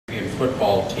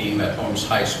football team at Holmes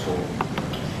High School.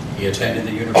 He attended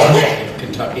the University of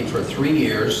Kentucky for 3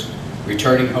 years,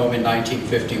 returning home in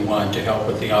 1951 to help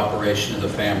with the operation of the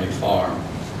family farm.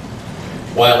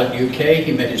 While at UK,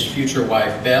 he met his future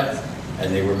wife, Beth,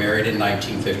 and they were married in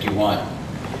 1951.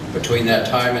 Between that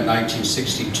time and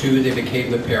 1962, they became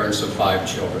the parents of 5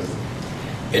 children.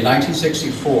 In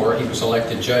 1964, he was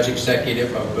elected Judge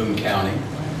Executive of Boone County,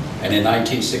 and in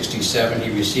 1967, he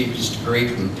received his degree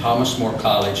from Thomas More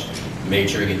College,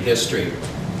 majoring in history.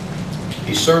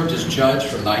 He served as judge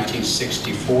from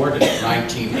 1964 to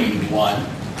 1981,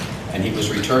 and he was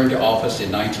returned to office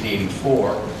in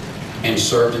 1984 and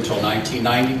served until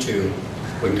 1992,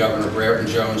 when Governor Brereton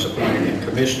Jones appointed him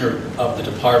Commissioner of the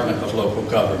Department of Local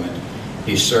Government.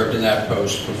 He served in that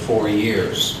post for 4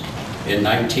 years. In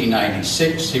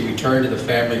 1996, he returned to the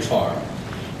family farm.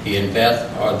 He and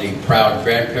Beth are the proud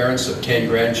grandparents of 10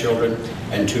 grandchildren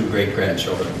and 2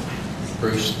 great-grandchildren.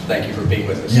 Bruce, thank you for being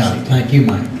with us. Yeah, thank you,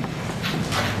 Mike.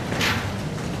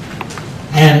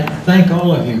 And thank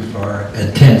all of you for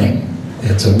attending.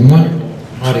 It's a wonderful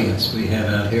audience we have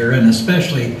out here, and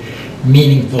especially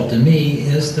meaningful to me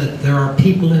is that there are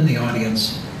people in the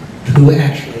audience who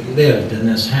actually lived in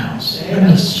this house. Let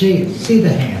me see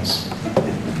the hands.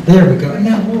 There we go.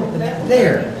 Now,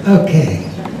 there. Okay.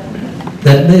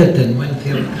 That lived in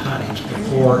Winfield Cottage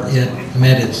before it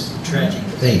met its tragic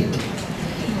fate.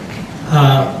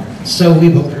 So we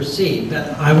will proceed,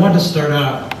 but I want to start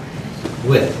out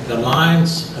with the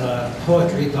lines,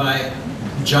 poetry by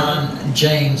John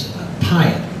James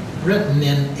Piatt, written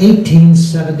in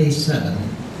 1877.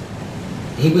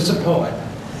 He was a poet,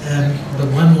 and the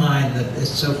one line that is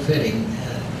so fitting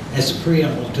as a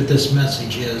preamble to this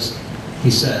message is, he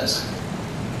says,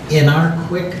 "In our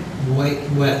quick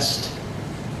white west,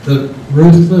 the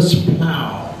ruthless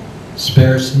plow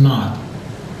spares not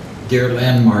dear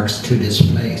landmarks to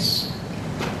displace."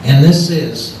 And this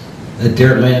is a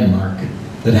dear landmark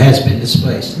that has been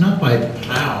displaced, not by the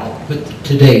plow, but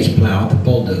today's plow, the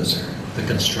bulldozer, the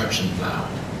construction plow.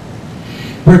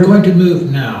 We're going to move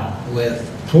now with,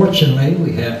 fortunately,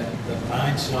 we have the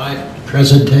fine slide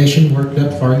presentation worked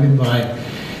up for you by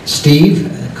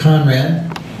Steve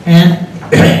Conrad. And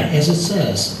as it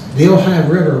says, the Ohio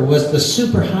River was the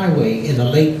superhighway in the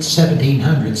late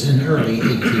 1700s and early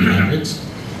 1800s.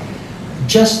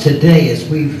 Just today, as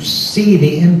we see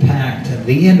the impact of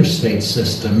the interstate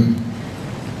system,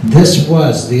 this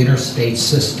was the interstate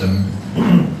system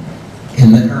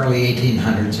in the early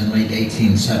 1800s and late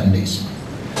 1870s.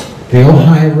 The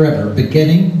Ohio River,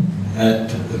 beginning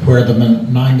at where the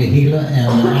Monongahela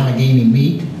and the Allegheny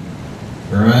meet,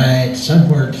 right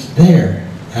somewhere there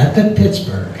at the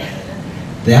Pittsburgh.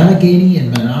 The Allegheny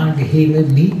and Monongahela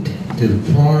meet to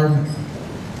form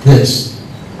this,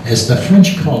 as the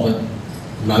French call it,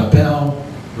 La Belle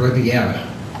Riviera,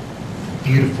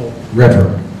 beautiful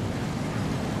river.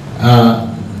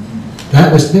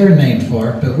 That was their name for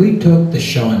it, but we took the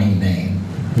Shawnee name,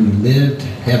 who lived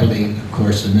heavily, of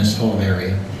course, in this whole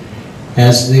area,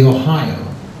 as the Ohio,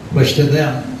 which to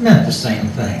them meant the same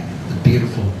thing, the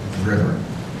beautiful river.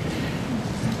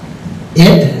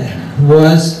 It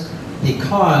was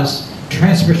because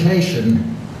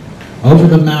transportation over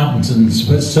the mountains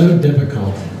was so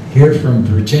difficult here from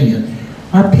Virginia.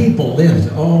 Our people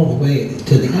lived all the way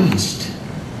to the east,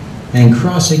 and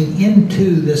crossing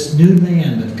into this new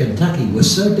land of Kentucky was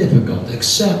so difficult,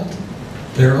 except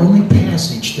their only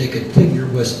passage they could figure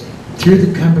was through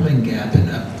the Cumberland Gap and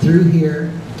up through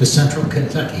here to central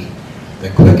Kentucky. The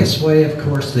quickest way, of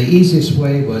course, the easiest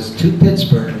way was to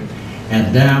Pittsburgh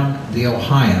and down the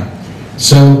Ohio.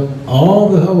 So all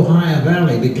the Ohio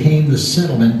Valley became the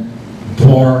settlement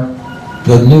for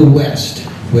the New West,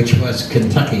 which was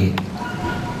Kentucky.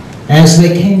 As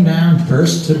they came down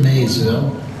first to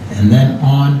Maysville and then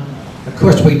on, of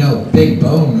course we know Big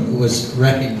Boone was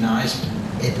recognized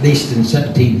at least in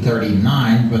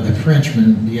 1739 by the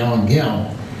Frenchman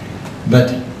Yonville,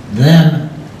 but then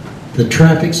the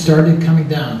traffic started coming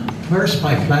down, first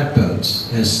by flatboats,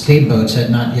 as steamboats had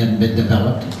not yet been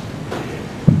developed.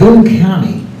 Boone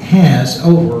County has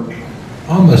over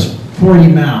almost 40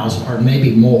 miles, or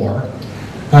maybe more,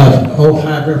 of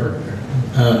Ohio River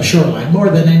shoreline, more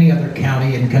than any other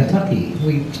county in Kentucky.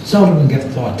 We seldom give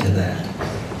thought to that.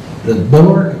 The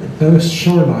most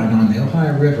shoreline on the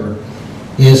Ohio River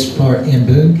is in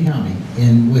Boone County,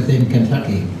 within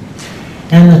Kentucky.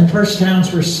 And the first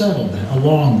towns were settled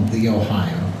along the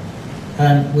Ohio.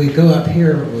 And we go up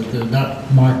here with the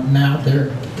not marked now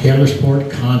there, Taylorsport,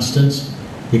 Constance.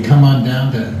 You come on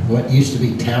down to what used to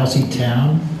be Towsey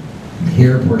Town,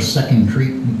 here where Second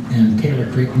Creek and Taylor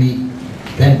Creek meet.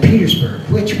 then Petersburg,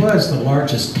 which was the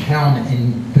largest town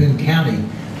in Boone County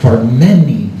for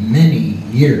many, many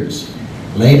years,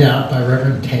 laid out by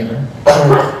Reverend Tanner,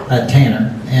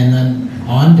 and then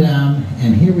on down,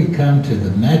 and here we come to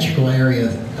the magical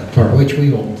area for which we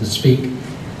will speak,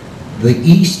 the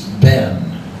East Bend.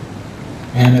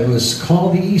 And it was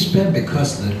called the East Bend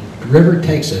because the river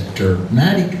takes a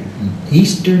dramatic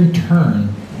eastern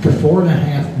turn for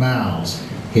 4.5 miles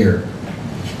here,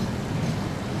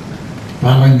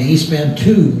 following the East Bend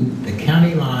to the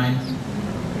county line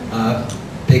of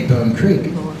Big Bone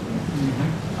Creek.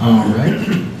 All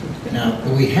right. Now,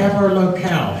 we have our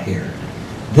locale here.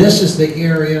 This is the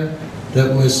area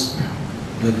that was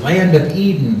the land of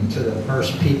Eden to the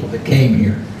first people that came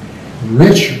here.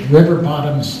 Rich river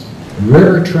bottoms,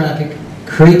 river traffic,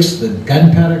 creeks, the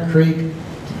Gunpowder Creek,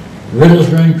 Riddles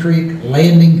Run Creek,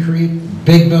 Landing Creek,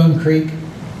 Big Bone Creek,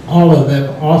 all of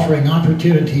them offering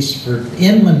opportunities for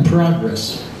inland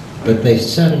progress, but they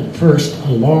settled first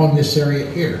along this area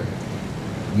here.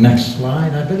 Next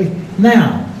slide, I believe.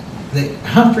 Now, the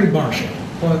Humphrey Marshall.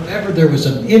 Well, if ever there was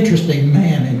an interesting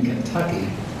man in Kentucky,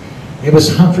 it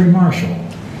was Humphrey Marshall.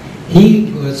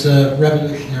 He was a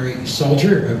revolutionary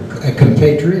soldier, a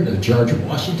compatriot of George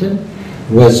Washington,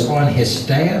 was on his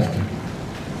staff,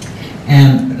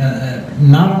 and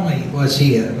not only was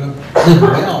he did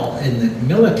well in the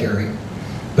military,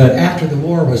 but after the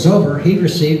war was over, he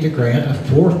received a grant of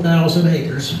 4,000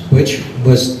 acres, which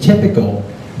was typical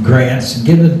grants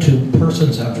given to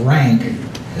persons of rank,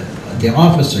 the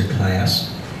officer class,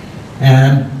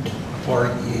 and for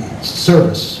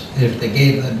service, if they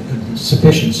gave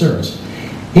sufficient service.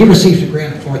 He received a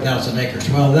grant of 4,000 acres.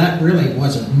 Well, that really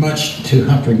wasn't much to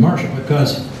Humphrey Marshall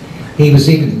because he was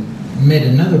even made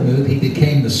another move. He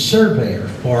became the surveyor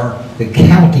for the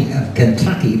county of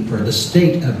Kentucky for the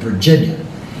state of Virginia.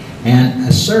 And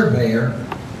a surveyor,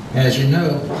 as you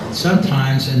know,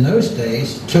 sometimes in those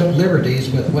days took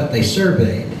liberties with what they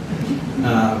surveyed.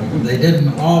 They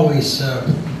didn't always,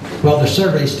 well, the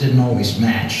surveys didn't always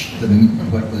match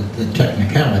the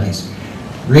technicalities.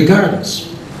 Regardless,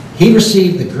 he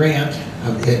received the grant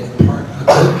of part of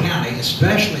Boone County,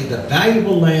 especially the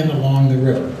valuable land along the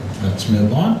river. Let's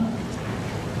move on.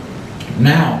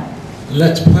 Now,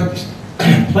 let's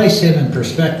place him in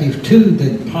perspective to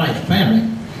the Piatt family.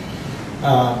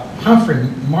 Humphrey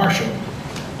Marshall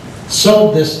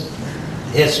sold the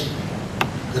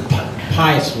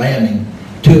Piatt's landing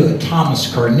to Thomas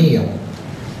Corneal.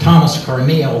 Thomas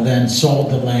Corneal then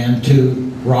sold the land to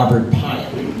Robert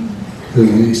Piatt, who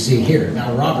you see here.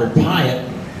 Now, Robert Piatt,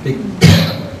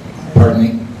 pardon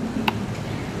me,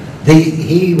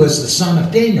 he was the son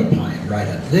of Daniel Piatt right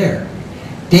up there.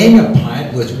 Daniel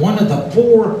Piatt was one of the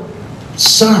 4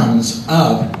 sons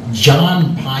of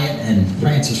John Piatt and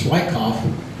Francis Wyckoff,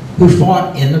 who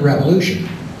fought in the Revolution.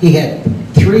 He had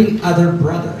 3 other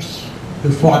brothers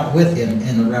who fought with him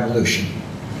in the Revolution.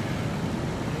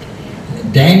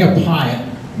 Daniel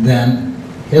Piatt, then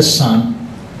his son,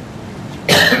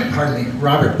 pardon me,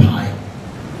 Robert Piatt,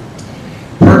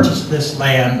 purchased this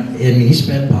land in East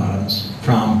Bend Bottoms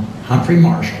from Humphrey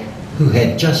Marshall, who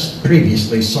had just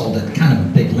previously sold it, kind of a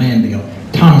big land deal.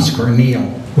 Thomas Corneal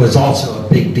was also a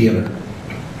big dealer.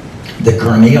 The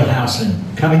Corneal House in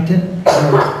Covington,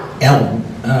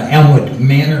 Elmwood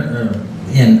Manor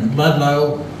in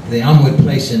Ludlow, the Elmwood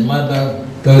Place in Ludlow,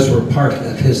 those were part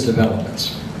of his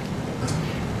developments.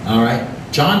 All right,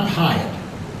 John Piatt,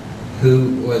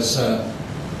 who was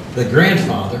the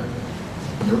grandfather,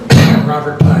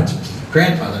 Robert Piatt's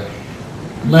grandfather,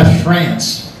 left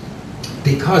France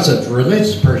because of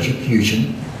religious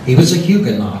persecution. He was a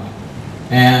Huguenot,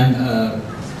 and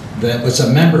that was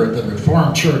a member of the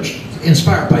Reformed Church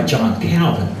inspired by John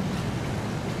Calvin.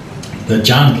 The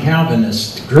John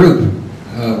Calvinist group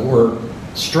were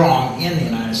strong in the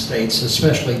United States,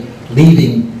 especially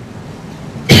leaving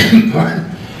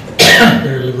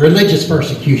their religious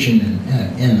persecution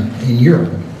in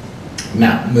Europe.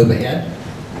 Now, move ahead.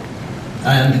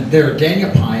 And there,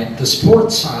 Daniel Piatt, the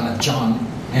 4th son of John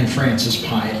and Francis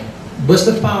Piatt, was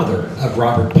the father of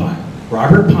Robert Piatt.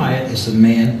 Robert Piatt is the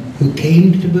man who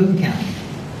came to Boone County,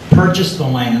 purchased the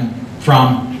land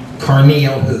from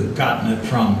Corneal, who had gotten it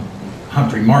from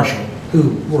Humphrey Marshall,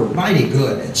 who were mighty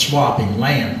good at swapping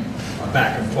land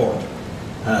back and forth.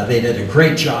 They did a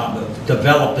great job of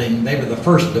developing. They were the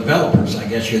first developers, I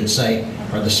guess you'd say,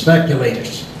 or the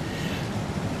speculators.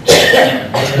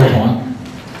 Let's go on.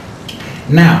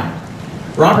 Now,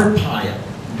 Robert Piatt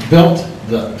built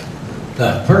the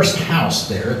first house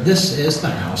there. This is the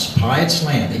house, Piatt's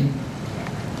Landing.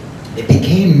 It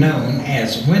became known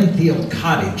as Winfield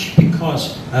Cottage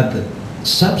because of the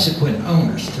subsequent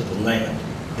owners to the land.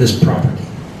 this property.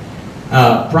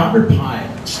 Robert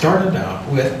Piatt started out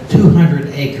with 200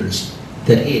 acres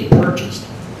that he had purchased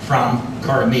from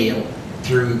Carmel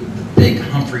through the big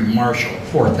Humphrey Marshall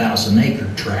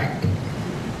 4,000-acre tract.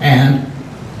 And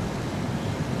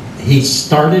he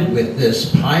started with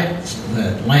this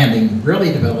Piatt landing,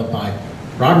 really developed by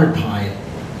Robert Piatt,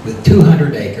 with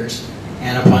 200 acres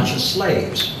and a bunch of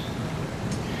slaves.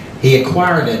 He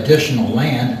acquired additional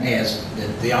land as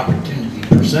the opportunity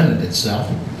presented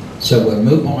itself. So we'll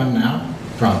move on now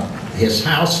from his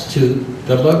house to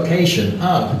the location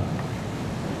of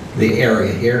the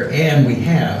area here, and we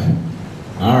have,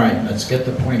 all right, let's get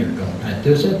the pointer going.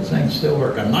 Does that thing still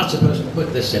work? I'm not supposed to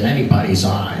put this in anybody's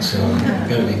eye, so I've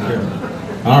got to be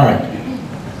careful. All right.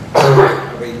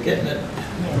 Are we getting it?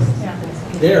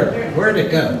 There. Where'd it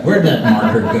go? Where'd that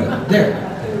marker go? There.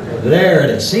 There it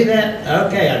is. See that?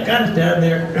 Okay, I got it down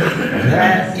there.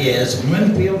 That is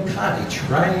Winfield Cottage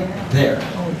right there.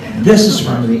 This is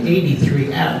from the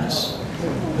 '83 Atlas.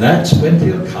 That's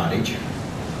Winfield Cottage,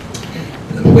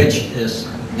 which is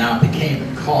now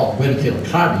became called Winfield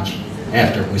Cottage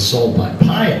after it was sold by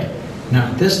Piatt. Now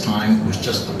at this time it was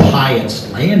just the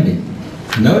Piatt's Landing.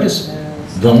 Notice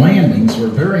the landings were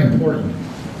very important.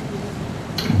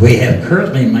 We have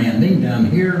Kirtland Landing down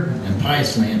here and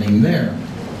Piatt's Landing there.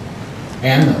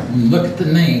 And look at the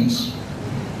names,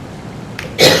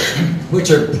 which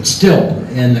are still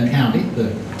in the county.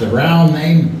 The Rowell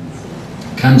name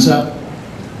comes up.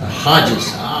 Hodges,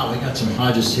 we got some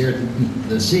Hodges here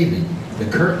this evening. The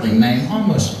Kirtland name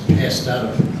almost passed out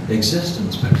of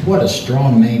existence, but what a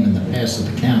strong name in the past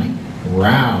of the county.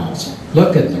 Rowells.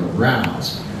 Look at the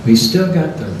Rowells. We still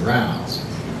got the Rowells.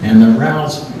 And the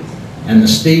Rowells and the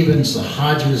Stevens, the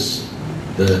Hodges,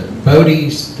 the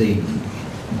Bodys, the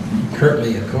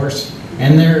Kirtley, of course,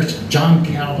 and there's John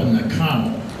Calvin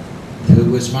McConnell,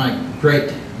 who was my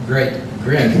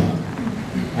great-great-grandfather.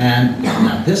 And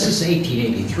now this is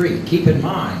 1883. Keep in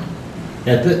mind,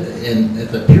 at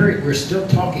the period we're still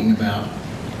talking about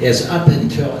is up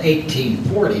until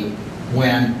 1840,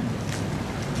 when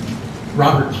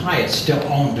Robert Piatt still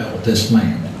owned all this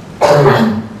land.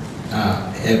 And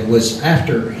it was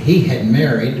after he had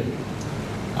married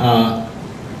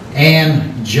Ann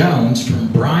Jones from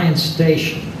Bryan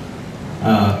Station.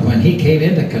 When he came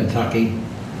into Kentucky,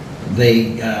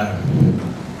 they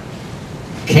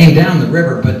came down the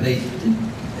river, but they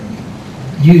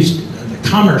used the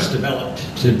commerce developed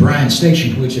to Bryan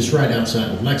Station, which is right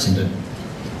outside of Lexington.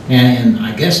 And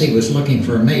I guess he was looking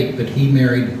for a mate, but he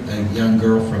married a young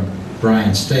girl from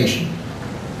Bryan Station,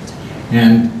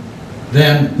 and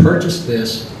then purchased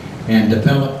this and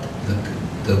developed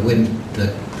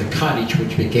the cottage,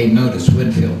 which became known as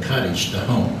Winfield Cottage, the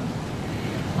home.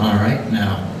 All right,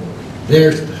 now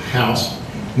there's the house.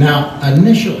 Now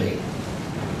initially,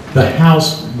 the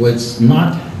house was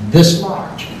not this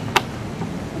large.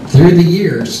 Through the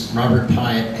years, Robert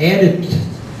Piatt added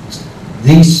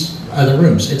these other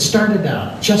rooms. It started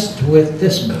out just with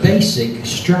this basic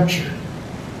structure.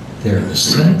 There, the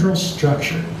central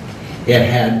structure. It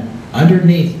had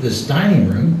underneath this dining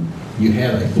room, you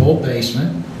have a full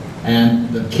basement, and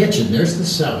the kitchen, there's the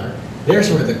cellar, there's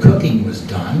where the cooking was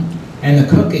done, and the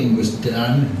cooking was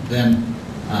done then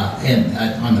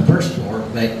on the first floor.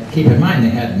 They, keep in mind,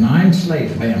 they had 9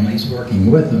 slave families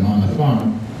working with them on the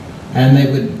farm, and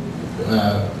they would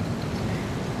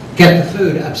get the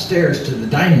food upstairs to the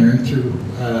dining room through,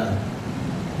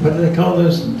 what do they call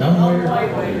those?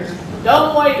 Dumbwaiter.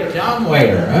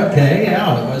 Dumbwaiter. Okay,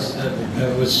 yeah,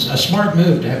 it was a smart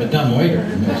move to have a dumbwaiter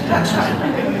in those days.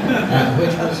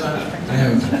 Which was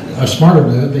a smarter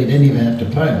move. They didn't even have to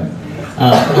pay them.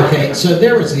 Okay, so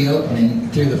there was the opening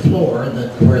through the floor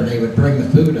where they would bring the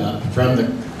food up from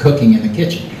the cooking in the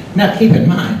kitchen. Now keep in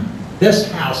mind, this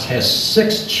house has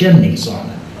 6 chimneys on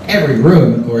it. Every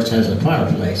room, of course, has a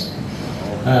fireplace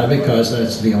because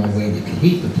that's the only way you could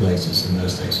heat the places in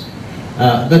those days.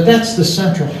 But that's the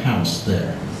central house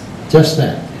there, just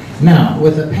that. Now,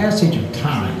 with the passage of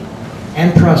time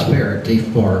and prosperity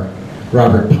for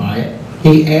Robert Piatt,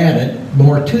 he added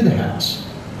more to the house.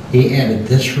 He added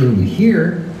this room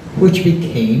here, which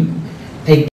became a